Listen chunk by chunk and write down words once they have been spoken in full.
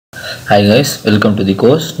Hi guys, welcome to the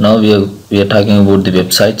course. Now we are talking about the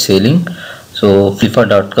website selling. So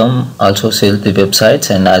Flippa.com also sells the websites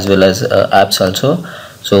and as well as apps also.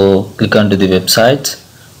 So click onto the websites.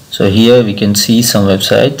 So here we can see some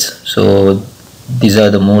websites. So these are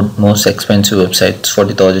the most expensive websites: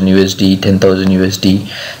 40,000 USD, 10,000 USD,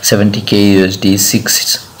 70k USD,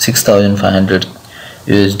 6,500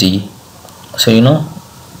 USD. So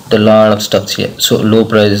the lot of stuff here. So low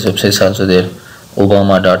price websites also there.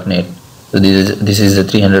 Obama.net. So this is the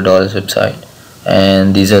 $300 website,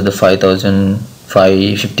 and these are the $5,550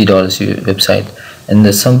 website. And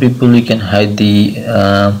there's some people you can hide the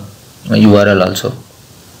URL also,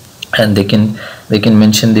 and they can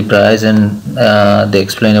mention the price, and they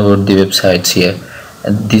explain about the websites here.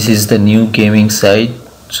 And this is the new gaming site.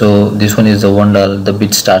 So this one is the $1. The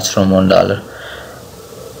bid starts from $1.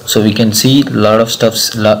 So we can see a lot of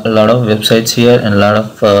stuffs, lot of websites here, and a lot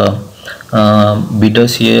of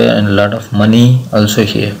bidders here, and a lot of money also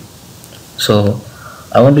here. So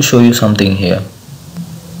I want to show you something here.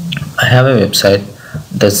 I have a website,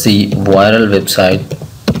 that's the viral website,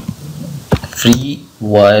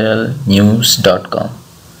 freeviralnews.com.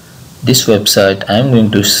 This website I am going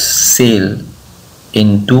to sell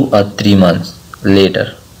in 2 or 3 months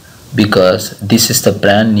later, because this is the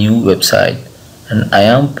brand new website, and I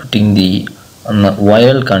am putting the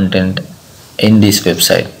viral content in this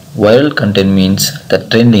website. Viral content means the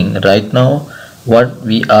trending right now, what are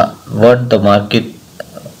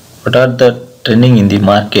the trending in the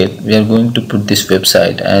market. We are going to put this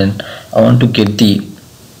website, and I want to get the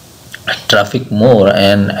traffic more,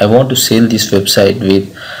 and I want to sell this website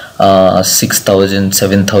with $6,000,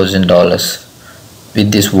 $7,000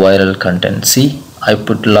 with this viral content. See, I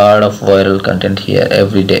put a lot of viral content here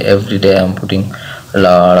every day. I'm putting a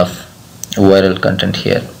lot of viral content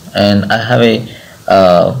here, and I have a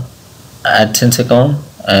AdSense account,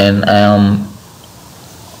 and I am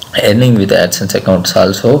earning with AdSense accounts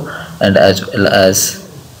also, and as well as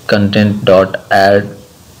content.ad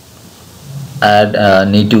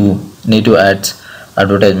native ads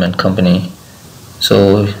advertisement company.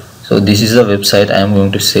 So this is a website I am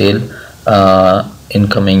going to sell in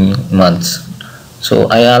coming months. So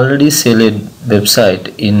I already sell a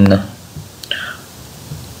website in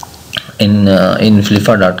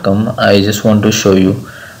Flippa.com. I just want to show you.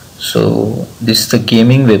 So this is the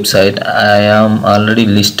gaming website. I am already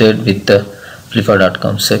listed with the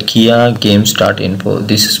Flippa.com. So KiaGames.info.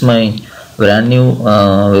 This is my brand new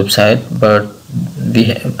website, but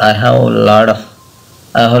I have a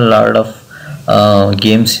lot of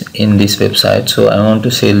games in this website. So I want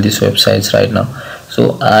to sell these websites right now.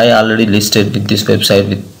 So I already listed with this website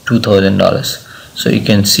with $2,000. So you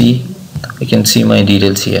can see my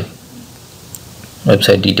details here,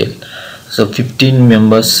 website detail. So 15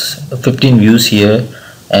 views here,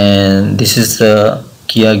 and this is the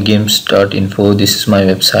KiaGames.info. This is my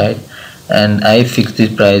website, and I fixed the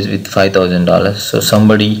price with $5,000. So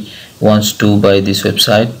somebody wants to buy this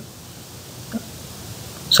website.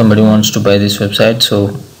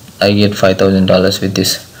 So I get $5,000 with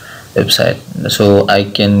this website. So I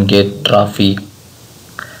can get traffic.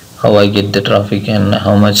 How I get the traffic and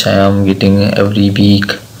how much I am getting every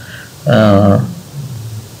week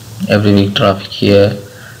traffic here.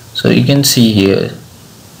 So you can see here,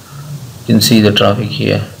 the traffic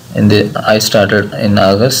here. And I started in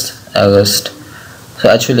August. So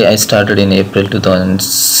actually I started in April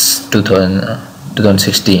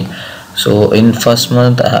 2016. So in first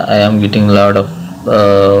month I am getting a lot of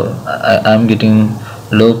I am getting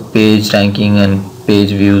low page ranking and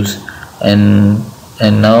page views, and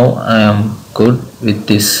now I am good with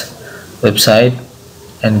this website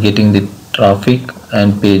and getting the traffic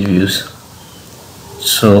and page views.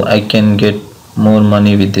 So I can get more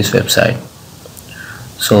money with this website.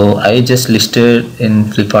 So I just listed in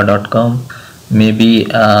Flippa.com. Maybe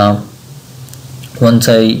once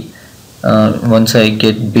I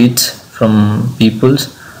get bids from peoples,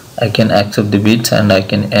 I can accept the bids, and I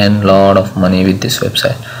can earn a lot of money with this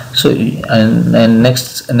website. So and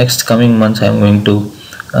next coming months I am going to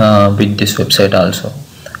bid this website also,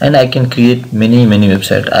 and I can create many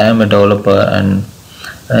websites. I am a developer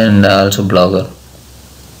and also blogger.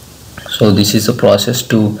 So this is the process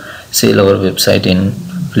to sell our website in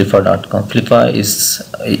Flippa.com.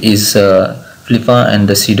 Flippa and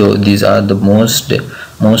the Sedo. These are the most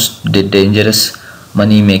dangerous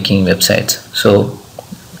money making websites. So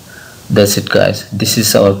that's it guys. This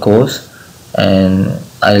is our course, and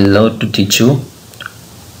I love to teach you.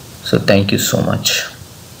 So thank you so much.